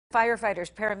Firefighters,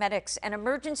 paramedics, and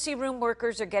emergency room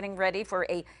workers are getting ready for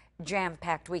a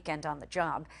jam-packed weekend on the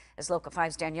job. As Local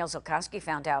 5's Danielle Zilkowski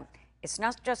found out, it's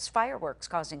not just fireworks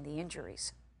causing the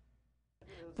injuries.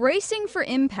 Bracing for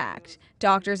impact,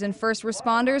 doctors and first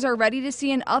responders are ready to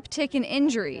see an uptick in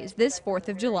injuries this 4th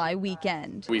of July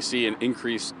weekend. We see an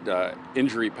increased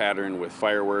injury pattern with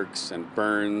fireworks and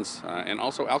burns and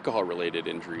also alcohol-related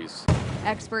injuries.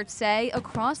 Experts say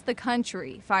across the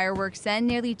country, fireworks send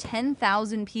nearly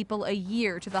 10,000 people a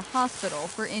year to the hospital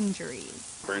for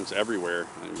injuries. Burns everywhere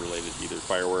related to either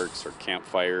fireworks or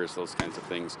campfires, those kinds of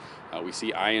things. We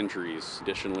see eye injuries.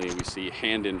 Additionally, we see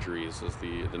hand injuries as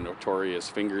the notorious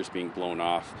fingers being blown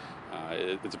off.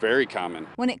 It's very common.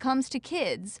 When it comes to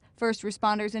kids, first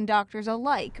responders and doctors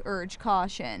alike urge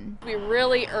caution. We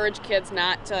really urge kids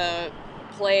not to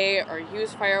play or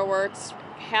use fireworks,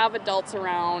 have adults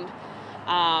around.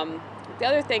 The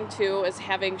other thing too is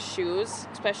having shoes,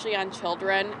 especially on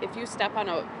children. If you step on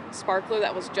a sparkler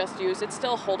that was just used, it's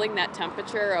still holding that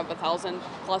temperature of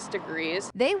 1,000+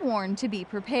 degrees. They warn to be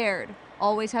prepared.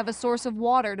 Always have a source of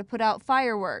water to put out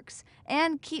fireworks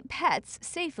and keep pets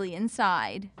safely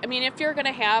inside. I mean, if you're going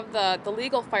to have the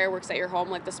legal fireworks at your home,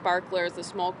 like the sparklers, the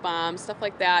smoke bombs, stuff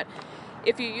like that,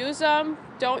 if you use them,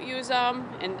 don't use them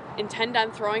and intend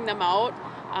on throwing them out.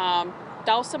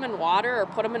 Douse them in water or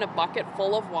put them in a bucket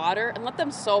full of water and let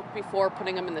them soak before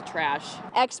putting them in the trash.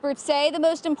 Experts say the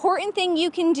most important thing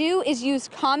you can do is use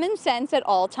common sense at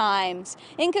all times.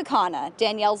 In Kaukauna,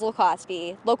 Danielle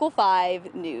Zilkowski, Local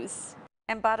 5 News.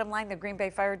 And bottom line, the Green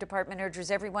Bay Fire Department urges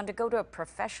everyone to go to a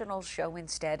professional show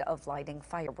instead of lighting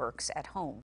fireworks at home.